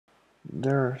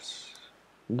there's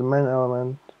the main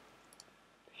element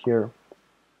here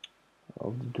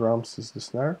of the drums is the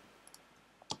snare.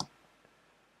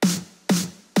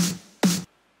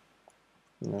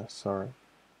 Yeah, sorry.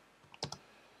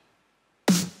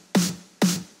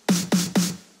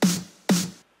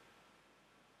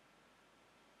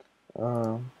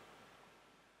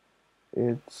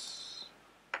 It's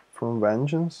from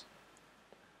Vengeance.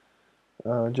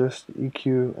 Just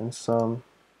EQ and some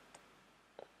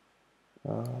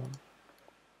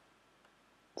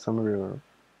reverb.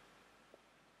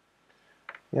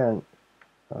 Yeah,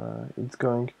 it's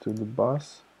going to the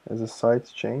bass as a side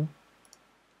chain,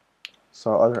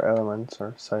 so other elements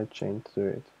are side chained to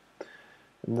it.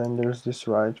 And then there's this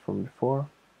ride from before.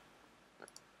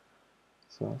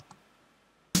 So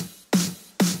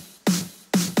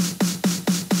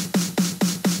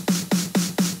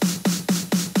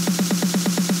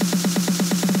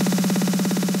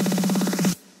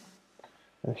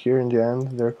and here in the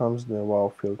end there comes the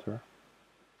wow filter.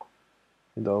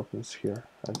 It opens here,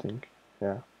 I think.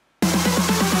 Yeah.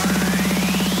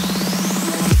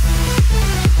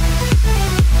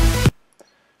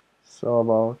 So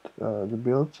about the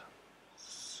build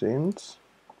synths,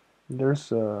 there's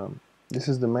this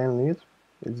is the main lead.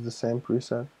 It's the same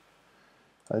preset.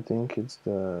 I think it's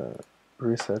the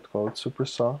preset called Super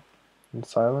Saw in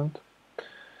silent.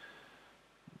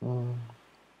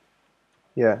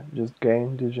 Yeah, just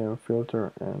gain, DJM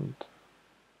filter, and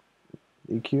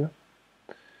EQ.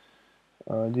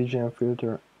 DJM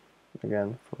filter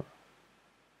again for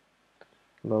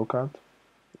low cut.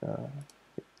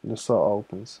 The saw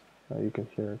opens. You can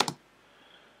hear it.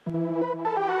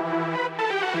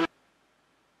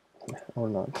 Or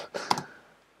not.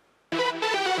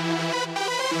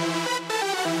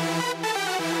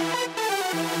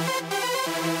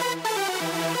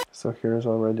 So here's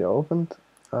already opened.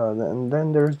 And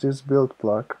then there's this build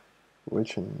plug,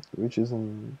 which is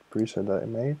in preset that I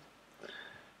made.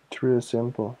 It's really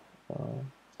simple.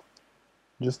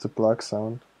 Just a plug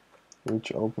sound,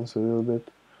 which opens a little bit.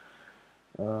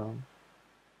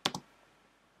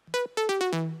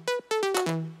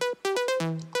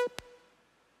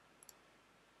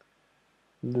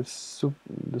 The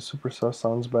super saw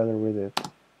sounds better with it,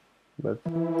 but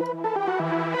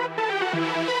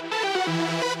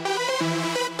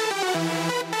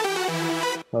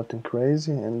nothing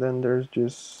crazy. And then there's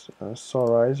just a saw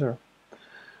riser,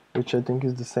 which I think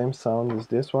is the same sound as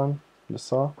this one, the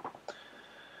saw.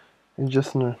 It's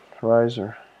just a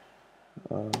riser.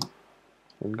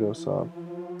 It goes up,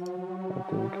 I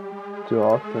think, 2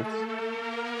 octaves.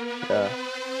 Yeah.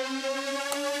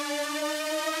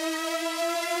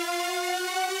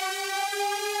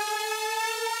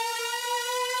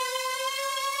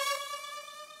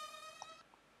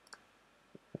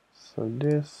 So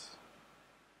this,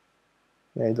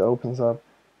 yeah, it opens up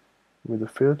with the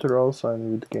filter also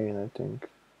and with gain, I think.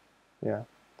 Yeah.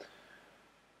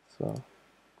 So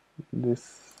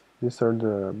these are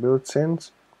the build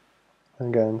synths.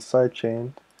 Again,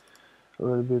 sidechained, a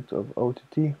little bit of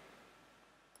OTT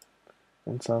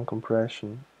and some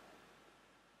compression.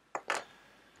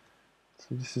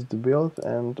 So this is the build,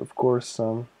 and of course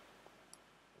some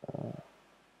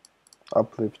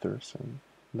uplifters and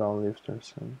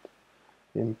downlifters and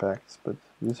impacts, but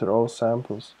these are all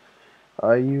samples.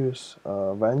 I use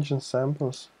Vengeance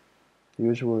samples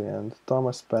usually, and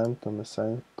Thomas Penton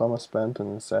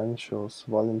Essentials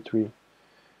Volume 3.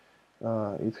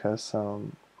 It has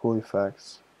some cool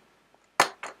effects.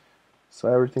 So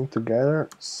everything together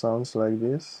sounds like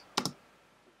this.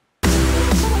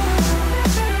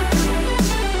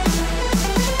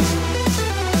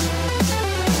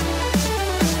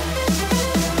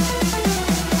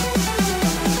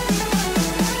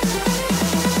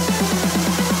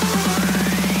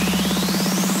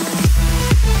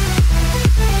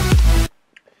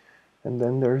 And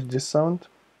then there's this sound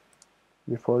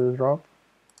before the drop.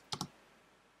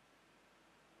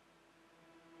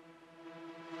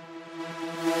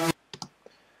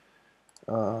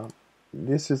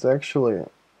 This is actually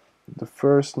the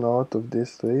first note of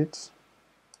these leads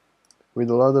with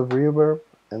a lot of reverb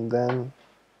and then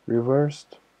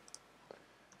reversed.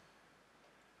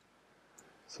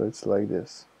 So it's like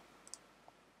this.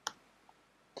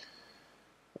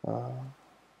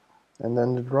 And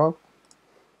then the drop.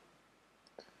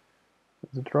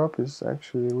 The drop is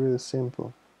actually really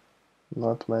simple.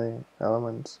 Not many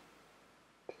elements.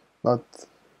 Not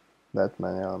that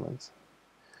many elements.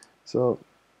 So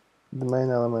the main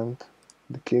element,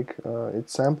 the kick,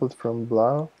 it's sampled from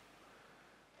Blau,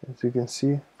 as you can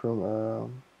see from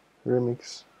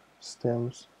remix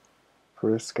stems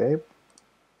for Escape.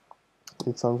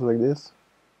 It sounds like this.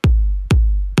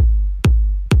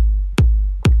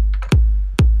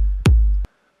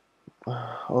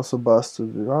 Also bus to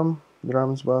the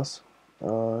drums bus.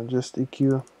 Just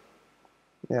EQ.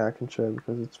 Yeah, I can show you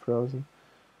because it's frozen.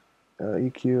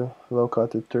 EQ low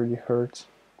cut at 30 hertz.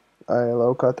 I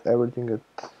low cut everything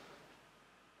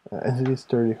at least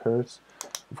 30 hertz.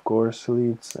 Of course,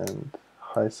 leads and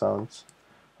high sounds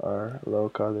are low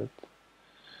cut at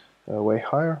way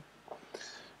higher.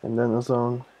 And then a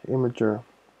zone imager,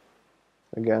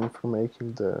 again for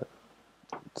making the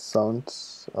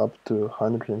sounds up to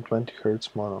 120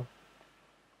 hertz mono.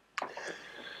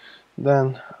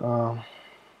 Then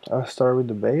I'll start with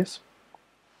the bass.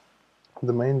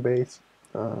 The main bass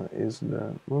is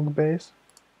the Moog bass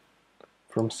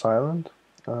from Silent,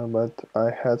 but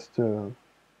I had to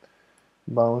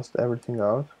bounce everything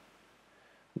out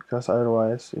because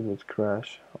otherwise it would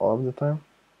crash all of the time.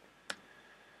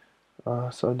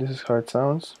 So this is how it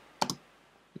sounds.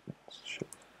 Shit.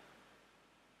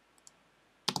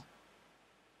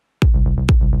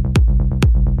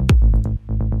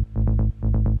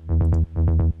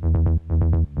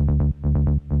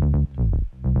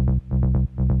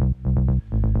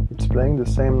 It's playing the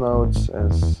same notes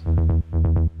as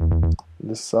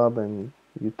the sub and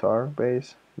guitar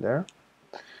bass there.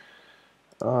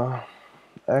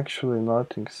 Actually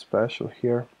nothing special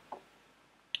here.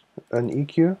 An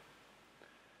EQ,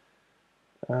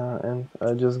 and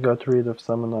I just got rid of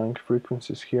some annoying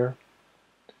frequencies here.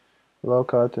 Low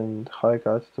cut and high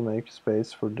cut to make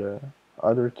space for the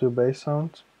other two bass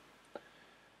sounds.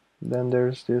 Then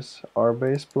there's this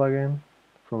R-Bass plugin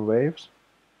from Waves,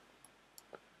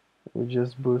 which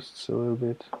just boosts a little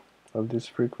bit of this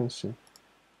frequency.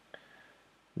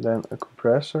 Then a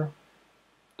compressor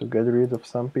to get rid of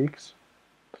some peaks.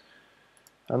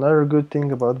 Another good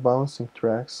thing about bouncing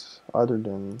tracks, other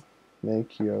than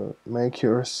make your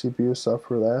CPU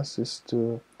suffer less, is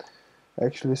to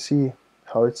actually see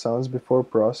how it sounds before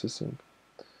processing.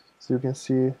 So you can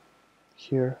see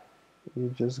here,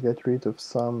 you just get rid of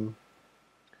some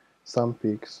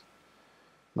peaks,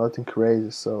 nothing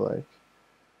crazy. So like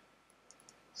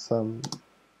some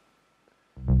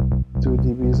 2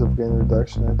 dBs of gain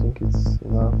reduction, I think it's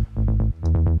enough.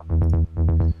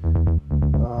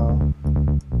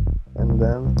 And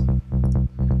then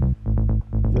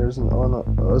there's an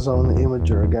ozone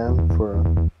imager again for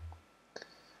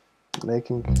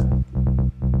making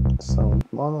sound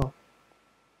mono.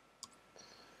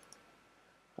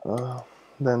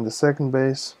 Then the second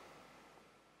bass,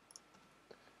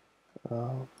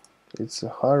 it's a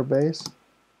hard bass.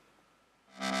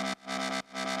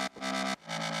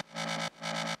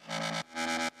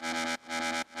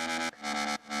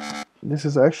 This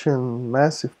is actually a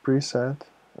massive preset,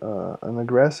 an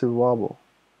aggressive wobble,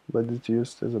 but it's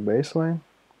used as a bass line.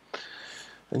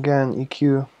 Again,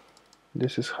 EQ,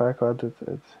 this is high cut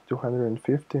at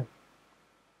 250,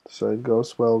 so it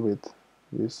goes well with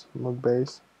this Moog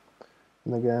bass.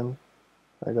 And again,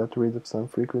 I got rid of some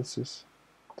frequencies.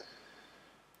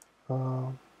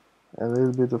 A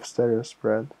little bit of stereo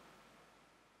spread.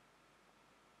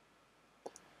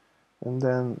 And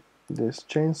then this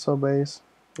chainsaw bass,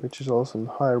 which is also in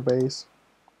higher bass.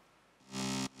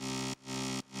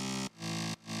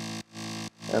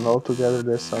 And all together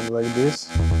they sound like this,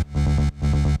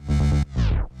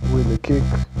 with a kick.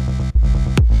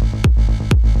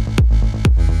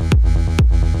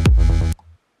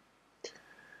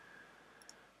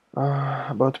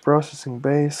 About processing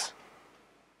bass,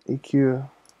 EQ,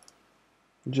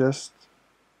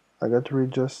 I got to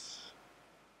readjust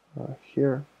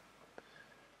here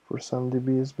for some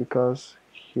dBs, because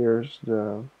here's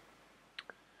the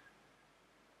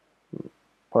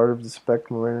part of the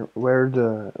spectrum where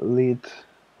the lead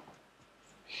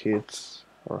hits,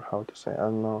 or how to say, I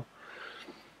don't know,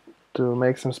 to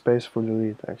make some space for the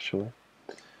lead actually.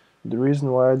 The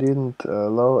reason why I didn't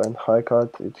low and high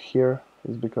cut it here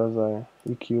is because I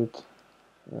EQ'd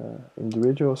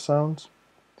individual sounds,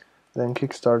 then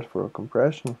kickstart for a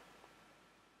compression.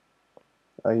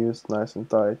 I used nice and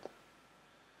tight,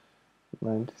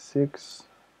 96%.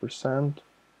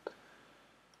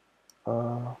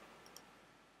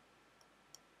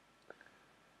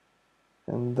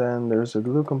 And then there's a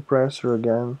glue compressor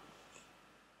again.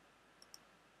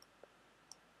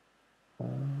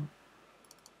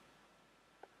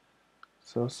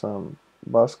 So some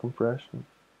bass compression.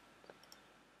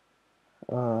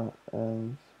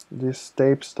 And this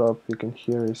tape stop you can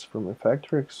hear is from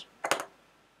Effectrix.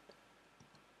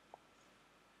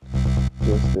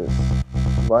 Just this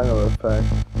vinyl effect,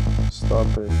 stop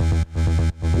it.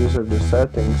 These are the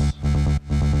settings.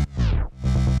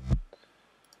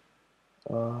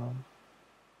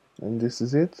 And this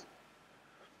is it.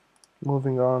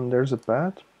 Moving on, there's a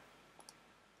pad.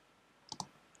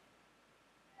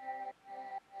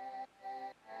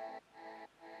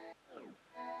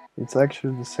 It's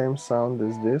actually the same sound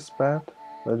as this path,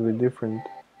 but with different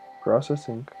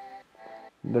processing.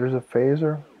 There's a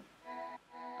phaser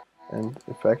and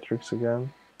effectrix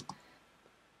again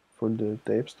for the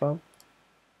tape stop,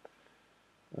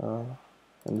 and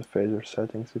the phaser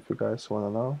settings if you guys want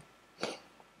to know.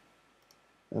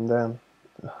 And then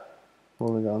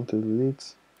moving on to the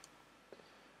leads.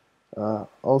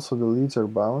 Also the leads are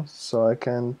bounced, so I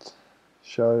can't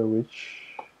show you which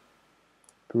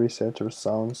preset or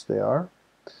sounds they are.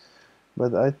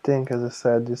 But I think, as I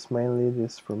said, this main lead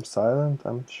is from Silent,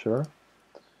 I'm sure.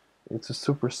 It's a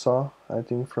super saw, I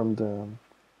think, from the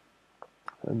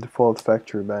default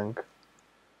factory bank,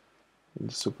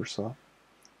 the super saw.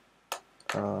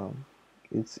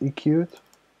 It's EQ'd.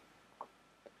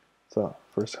 So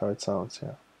first how it sounds,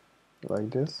 yeah, like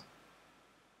this.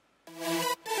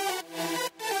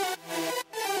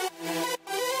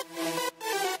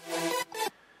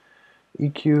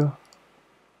 EQ,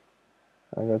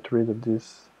 I got rid of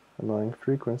this annoying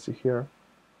frequency here.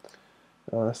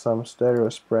 Some stereo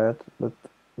spread, but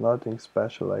nothing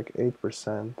special, like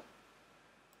 8%.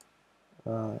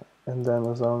 And then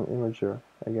a zone imager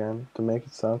again to make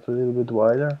it sound a little bit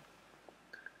wider.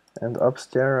 And up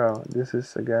stereo, this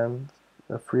is again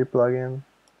a free plugin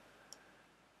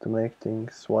to make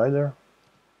things wider.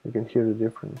 You can hear the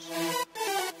difference.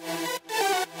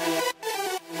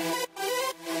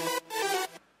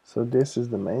 So this is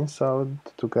the main sound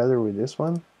together with this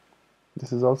one.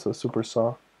 This is also a super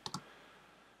saw,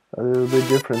 a little bit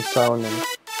different sounding.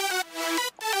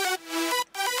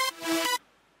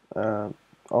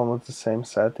 Almost the same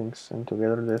settings, and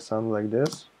together they sound like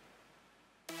this.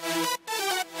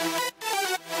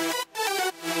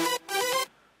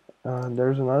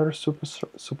 There's another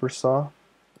super saw,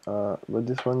 but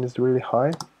this one is really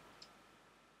high.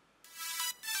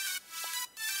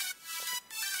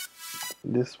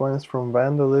 This one is from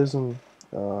Vandalism.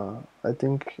 I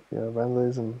think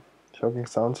Vandalism Shocking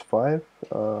Sounds 5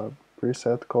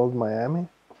 preset called Miami.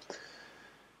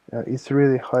 It's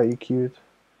really high EQ'd,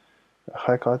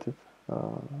 high cutted.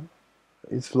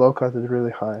 It's low cutted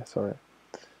really high, sorry,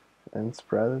 and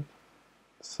spreaded.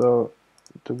 So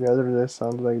together they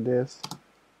sound like this.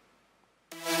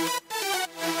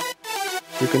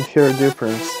 You can hear a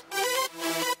difference.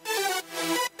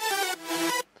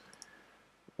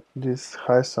 This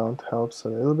high sound helps a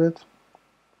little bit.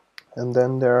 And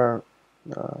then there are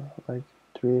like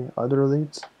 3 other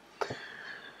leads.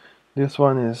 This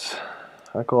one is,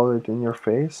 I call it In Your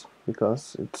Face,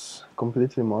 because it's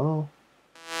completely mono.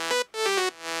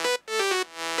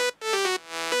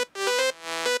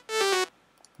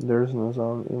 There's no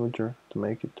zone imager to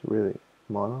make it really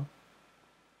mono.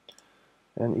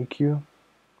 And EQ,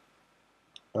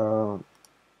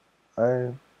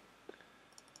 I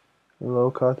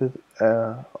low cutted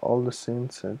all the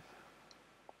synths at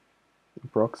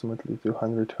approximately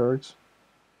 200 Hz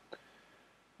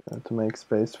to make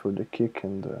space for the kick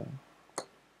and the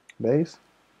bass.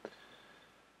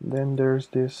 Then there's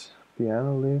this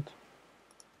piano lead.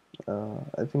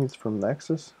 I think it's from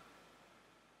Nexus.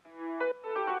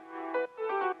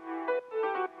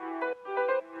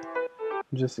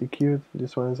 Just EQ'd.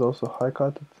 This one is also high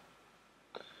cutted.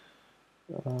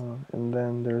 And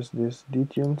then there's this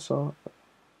detune saw.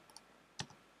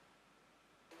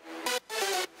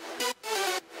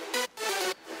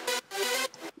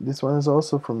 This one is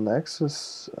also from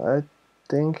Nexus. I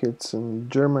think it's a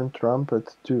German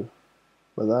trumpet too,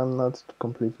 but I'm not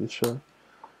completely sure.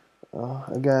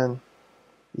 Again,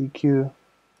 EQ,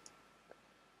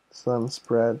 some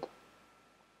spread.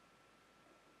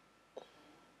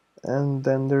 And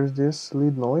then there's this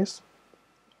lead noise.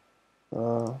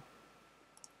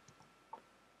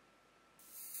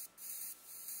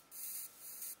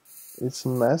 It's a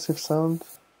massive sound,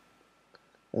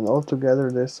 and all together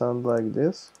they sound like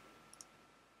this.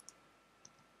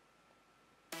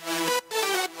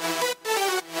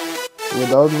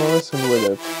 Without noise and with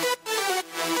it.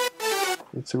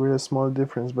 It's a really small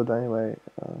difference, but anyway,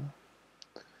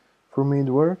 for me it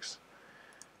works.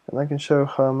 And I can show you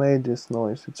how I made this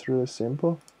noise. It's really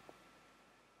simple.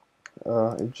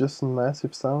 It's just a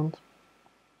massive sound.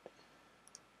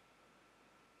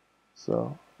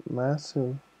 So,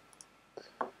 massive.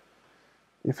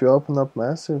 If you open up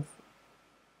massive,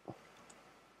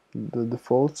 the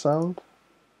default sound,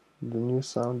 the new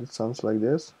sound, it sounds like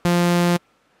this.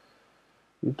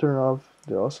 You turn off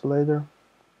the oscillator,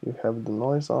 you have the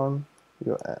noise on,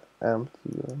 you amp to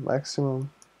the maximum,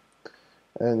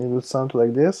 and it will sound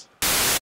like this.